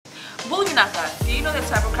Bulginaka, do you know that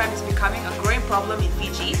cybercrime is becoming a growing problem in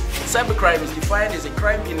Fiji? Cybercrime is defined as a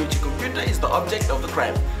crime in which a computer is the object of the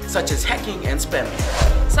crime, such as hacking and spamming.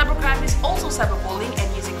 Cybercrime is also cyberbullying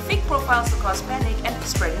and using fake profiles to cause panic and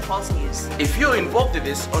spreading false news. If you're involved in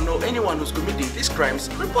this or know anyone who's committing these crimes,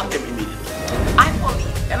 report them immediately. I'm Polly.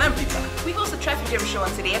 And I'm Peter. We host the Traffic Jam Show on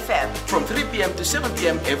City FM. From 3 p.m. to 7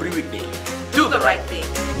 p.m. every weekday. Do the right thing.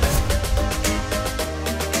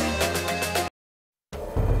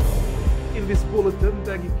 In this bulletin,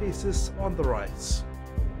 dengue cases on the rise.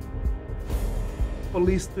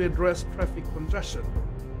 Police to address traffic congestion.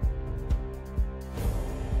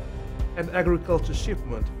 And agriculture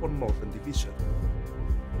shipment for Northern Division.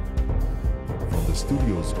 From the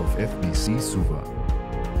studios of FBC Suva.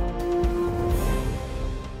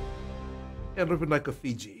 And Rupinaka,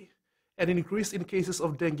 Fiji. An increase in cases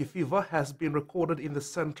of dengue fever has been recorded in the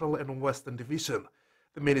Central and Western Division.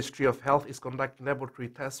 The Ministry of Health is conducting laboratory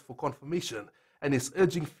tests for confirmation and is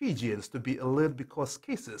urging Fijians to be alert because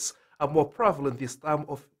cases are more prevalent this time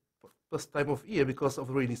of year because of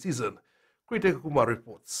the rainy season. Kritika Kumar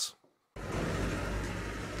reports.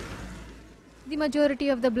 The majority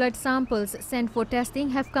of the blood samples sent for testing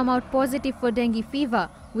have come out positive for dengue fever,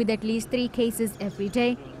 with at least 3 cases every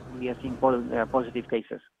day. We are seeing positive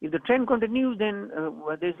cases. If the trend continues, then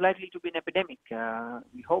there's likely to be an epidemic.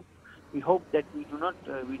 We hope that we do not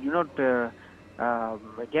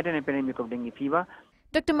get an epidemic of dengue fever.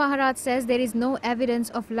 Dr. Maharaj says there is no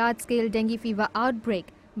evidence of large-scale dengue fever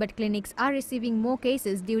outbreak, but clinics are receiving more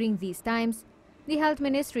cases during these times. The Health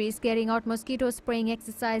Ministry is carrying out mosquito spraying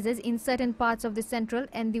exercises in certain parts of the Central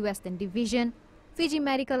and the Western Division. Fiji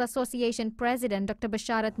Medical Association President Dr.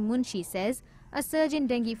 Basharat Munshi says a surge in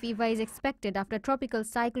dengue fever is expected after tropical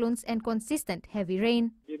cyclones and consistent heavy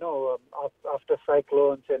rain. You know, after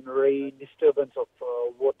cyclones and rain, disturbance of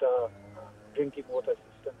water, drinking water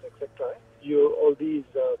systems, etc., all these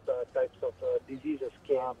types of diseases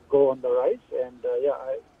can go on the rise, and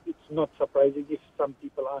it's not surprising if some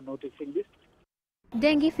people are noticing this.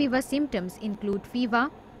 Dengue fever symptoms include fever,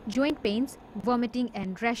 joint pains, vomiting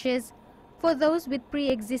and rashes. For those with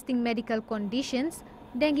pre-existing medical conditions,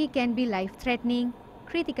 dengue can be life-threatening.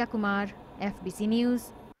 Kritika Kumar, FBC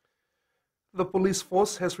News. The police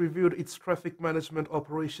force has reviewed its traffic management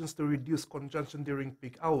operations to reduce congestion during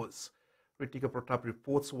peak hours. Ritika Pratap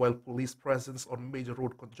reports while police presence on major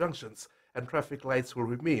road conjunctions and traffic lights will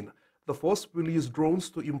remain, the force will use drones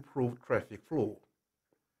to improve traffic flow.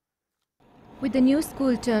 With the new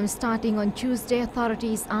school term starting on Tuesday,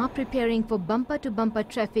 authorities are preparing for bumper-to-bumper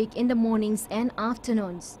traffic in the mornings and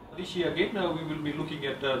afternoons. This year again, we will be looking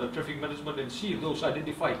at the traffic management and see those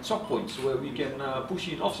identified choke points where we can push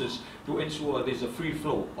in officers to ensure there's a free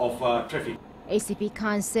flow of traffic. ACP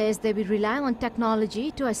Khan says they will rely on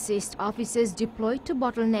technology to assist officers deployed to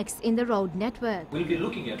bottlenecks in the road network. We'll be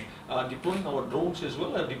looking at deploying our drones as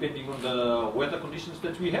well, depending on the weather conditions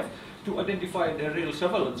that we have, to identify the aerial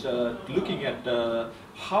surveillance, looking at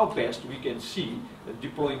how best we can see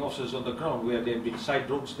deploying officers on the ground where there have been side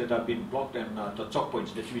roads that have been blocked and the choke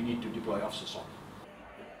points that we need to deploy officers on.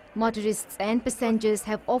 Motorists and passengers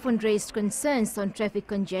have often raised concerns on traffic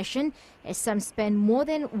congestion as some spend more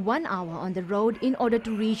than 1 hour on the road in order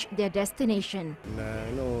to reach their destination.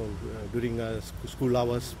 During school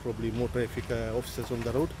hours, probably more traffic officers on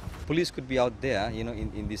the road. Police could be out there,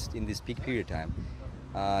 in this peak period time.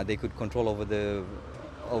 They could control over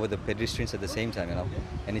the pedestrians at the same time,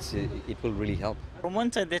 and it will really help. From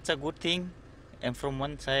one side, that's a good thing, and from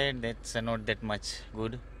one side, that's not that much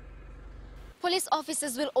good. Police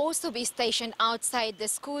officers will also be stationed outside the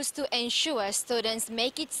schools to ensure students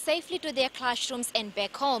make it safely to their classrooms and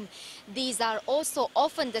back home. These are also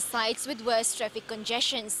often the sites with worst traffic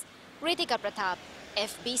congestions. Ritika Pratap,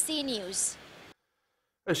 FBC News.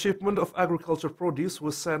 A shipment of agriculture produce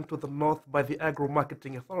was sent to the north by the Agro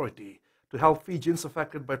Marketing Authority to help Fijians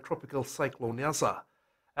affected by tropical cyclone Yasa.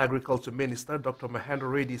 Agriculture Minister Dr.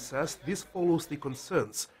 Mahendra Reddy says this follows the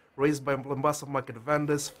concerns raised by Lambasa market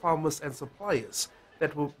vendors, farmers and suppliers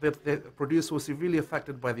that the produce was severely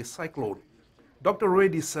affected by the cyclone. Dr.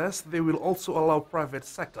 Reddy says they will also allow private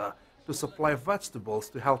sector to supply vegetables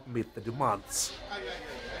to help meet the demands.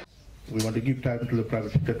 We want to give time to the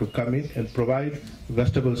private sector to come in and provide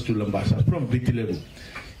vegetables to Lambasa from Vitilevu.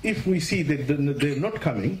 If we see that they're not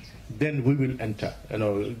coming, then we will enter,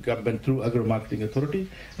 government through Agro Marketing Authority,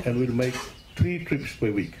 and we'll make 3 trips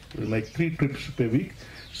per week. We'll make 3 trips per week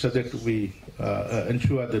so that we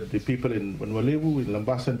ensure that the people in Valevu, in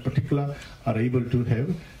Lambasa in particular, are able to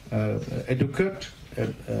have adequate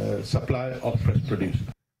supply of fresh produce.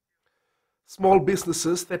 Small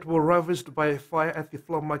businesses that were ravaged by a fire at the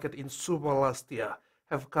floor market in Suva last year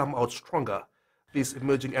have come out stronger. These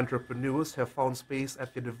emerging entrepreneurs have found space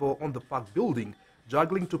at the Devon on the Park building,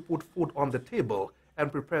 juggling to put food on the table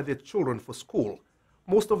and prepare their children for school.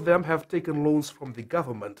 Most of them have taken loans from the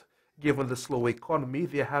government. Given the slow economy,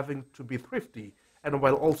 they are having to be thrifty and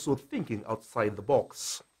while also thinking outside the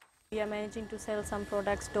box. We are managing to sell some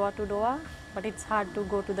products door to door, but it's hard to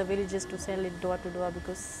go to the villages to sell it door to door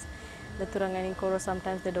because the Turangan and Koro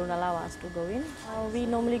sometimes they don't allow us to go in. We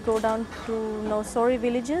normally go down to Nosori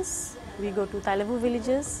villages, we go to Tailevu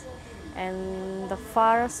villages, and the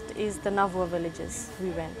farthest is the Navua villages we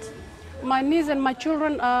went. My niece and my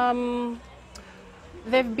children,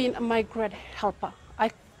 they've been my great helper.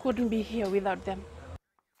 I couldn't be here without them.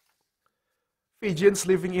 Fijians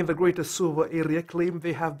living in the Greater Suva area claim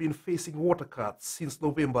they have been facing water cuts since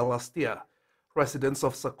November last year. Residents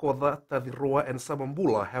of Sakotha, Tadiroa and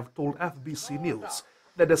Samambula have told FBC News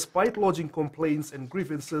that despite lodging complaints and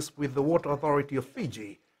grievances with the Water Authority of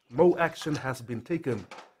Fiji, no action has been taken.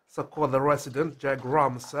 Sakotha resident Jack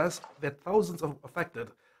Ram says that thousands of affected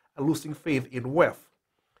are losing faith in WEF.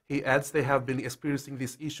 He adds they have been experiencing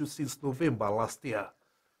this issue since November last year.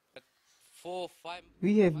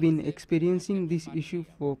 We have been experiencing this issue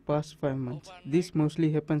for past 5 months. This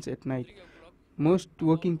mostly happens at night. Most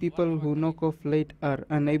working people who knock off late are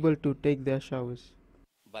unable to take their showers.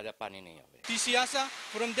 Tisiasa,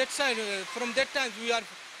 from that side, from that time we are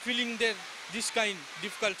feeling this kind of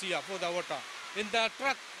difficulty for the water. When the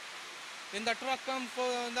truck come for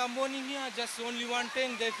the morning here, just only one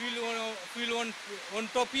tank, they fill on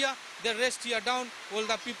top here, the rest here down, all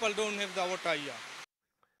the people don't have the water here.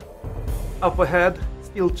 Up ahead,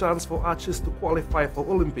 still chance for archers to qualify for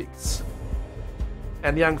Olympics.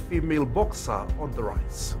 And young female boxer on the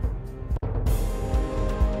rise.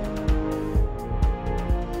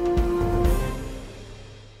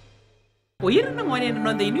 Oira na ngone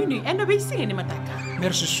no de nunu enda be singeni mataka.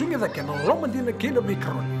 Mersu sunga da kena loma dina kena be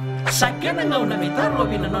karon. Sakena ngau na metaro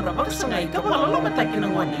bina no na baksa ngai ka wala loma takina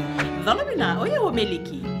ngone. Dalabina oya wo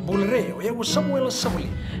meliki. Bulre oya wo Samuel Samuli.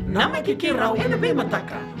 Nama kiki rau enda be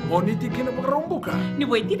mataka. Oni tikina bakarombuka. Ni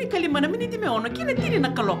wai tiri kalimana miniti me ono kina tiri na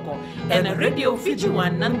kaloko. Ena Radio Fiji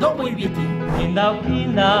One nandomo ibiti. Pinda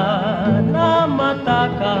na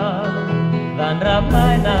mataka. Dan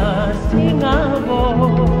ramana singabo.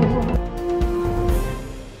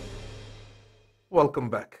 Welcome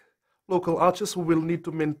back. Local archers will need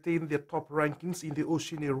to maintain their top rankings in the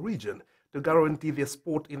Oceania region to guarantee their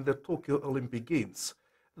spot in the Tokyo Olympic Games.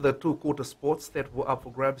 The two quarter spots that were up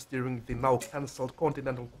for grabs during the now cancelled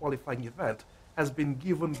continental qualifying event has been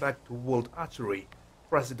given back to World Archery.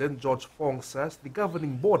 President George Fong says the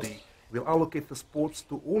governing body will allocate the sports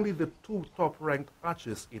to only the two top-ranked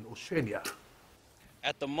archers in Oceania.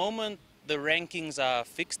 At the moment, the rankings are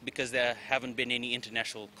fixed because there haven't been any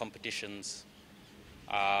international competitions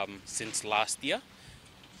since last year.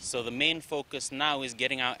 So the main focus now is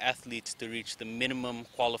getting our athletes to reach the minimum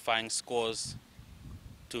qualifying scores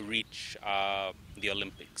to reach the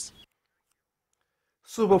Olympics.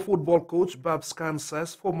 Suva football coach Babs Khan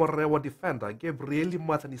says former Rewa defender Gabrieli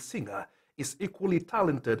Matanisinga is equally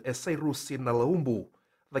talented as Sairusi Nalaumbu.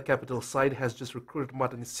 The capital side has just recruited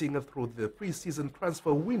Matanisinga through the pre-season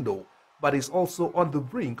transfer window, but is also on the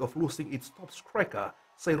brink of losing its top striker,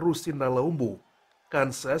 Sairusi Nalaumbu.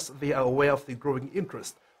 Khan says they are aware of the growing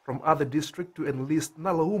interest from other districts to enlist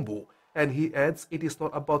Nalaumbu, and he adds it is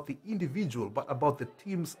not about the individual but about the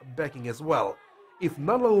team's backing as well. If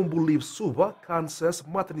Nalaumbu leaves Suva, Khan says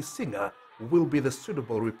Matanisinga will be the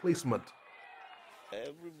suitable replacement.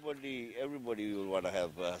 Everybody will want to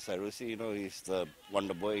have Sairusi. You know, he's the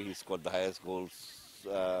wonder boy. He scored the highest goals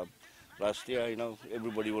last year. You know,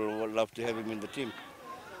 everybody will love to have him in the team.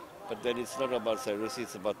 But then it's not about Sairusi,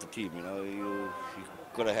 it's about the team. You know, you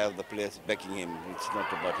got to have the players backing him. It's not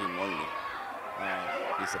about him only.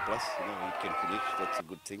 He's a plus. You know, he can finish. That's a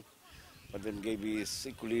good thing. But then Gaby is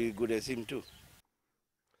equally good as him too.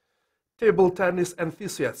 Table tennis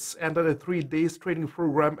enthusiasts entered a 3-day training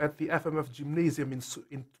program at the FMF Gymnasium in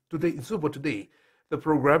Suva today. The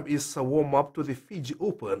program is a warm-up to the Fiji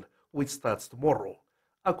Open, which starts tomorrow.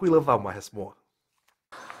 Aquila Vama has more.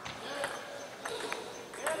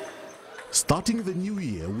 Starting the new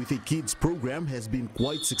year with a kids program has been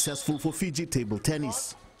quite successful for Fiji table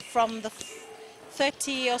tennis. From the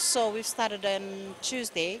 30 or so we've started on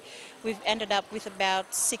Tuesday, we've ended up with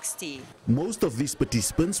about 60. Most of these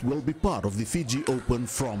participants will be part of the Fiji Open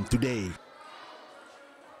from today.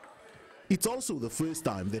 It's also the first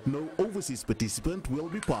time that no overseas participant will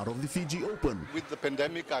be part of the Fiji Open. With the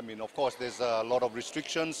pandemic, I mean, of course, there's a lot of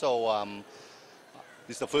restrictions, so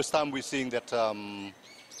this is the first time we're seeing that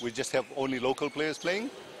we just have only local players playing.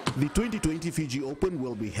 The 2020 Fiji Open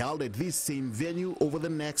will be held at this same venue over the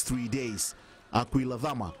next 3 days. Aquila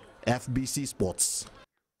Dhama, FBC Sports.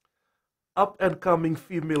 Up-and-coming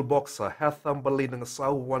female boxer Heather Balai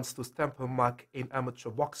Nangasau wants to stamp her mark in amateur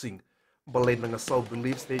boxing. Balai Nangasau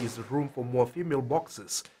believes there is room for more female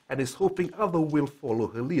boxers and is hoping others will follow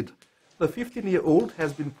her lead. The 15-year-old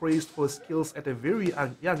has been praised for her skills at a very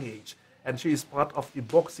young age, and she is part of the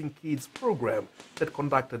Boxing Kids program that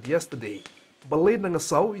conducted yesterday. Balai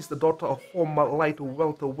Nangasau is the daughter of former light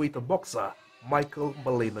welterweight boxer Michael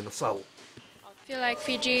Balai Nangasau. I feel like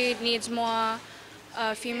Fiji needs more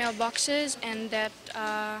female boxers, and that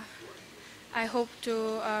I hope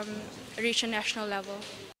to reach a national level.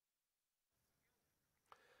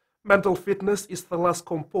 Mental fitness is the last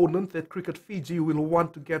component that Cricket Fiji will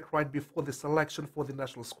want to get right before the selection for the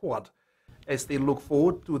national squad. As they look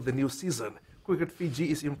forward to the new season, Cricket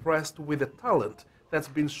Fiji is impressed with the talent that's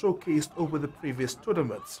been showcased over the previous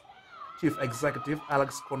tournaments. Chief Executive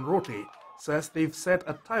Alex Conrote says they've set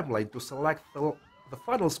a timeline to select the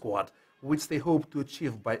final squad, which they hope to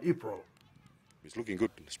achieve by April. It's looking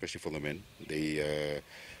good, especially for the men.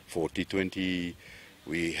 For T20,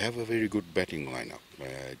 we have a very good batting lineup.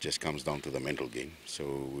 It just comes down to the mental game. So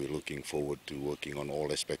we're looking forward to working on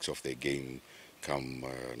all aspects of their game come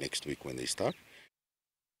next week when they start.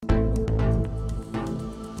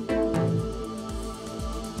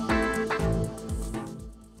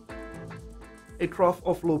 A trough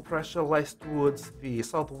of low pressure lies towards the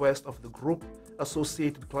southwest of the group.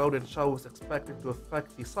 Associated cloud and showers expected to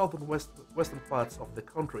affect the southern western parts of the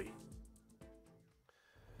country.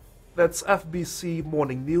 That's FBC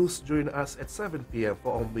Morning News. Join us at 7 p.m.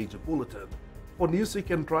 for our major bulletin. For news you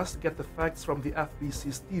can trust, get the facts from the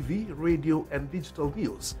FBC's TV, radio and digital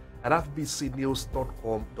news at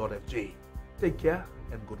fbcnews.com.fj. Take care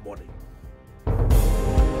and good morning.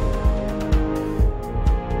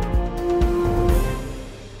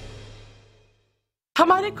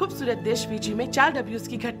 हमारे खूबसूरत देश Fiji में child abuse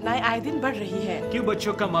की घटनाएं आए दिन बढ़ रही हैं। क्यों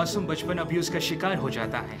बच्चों का मासूम बचपन अब्यूज का शिकार हो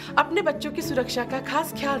जाता है? अपने बच्चों की सुरक्षा का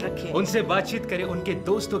खास ख्याल रखें। उनसे बातचीत करें, उनके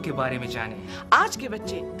दोस्तों के बारे में जानें। आज के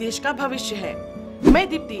बच्चे देश का भविष्य है। मैं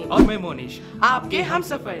दीप्ति और मैं मोनिश, आपके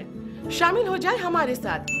हमसफर। शामिल हो जाए हमारे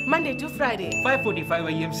साथ मंडे टू फ्राइडे 5:45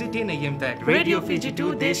 AM से 10 AM तक रेडियो फिजी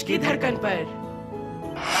 2 देश की धड़कन पर।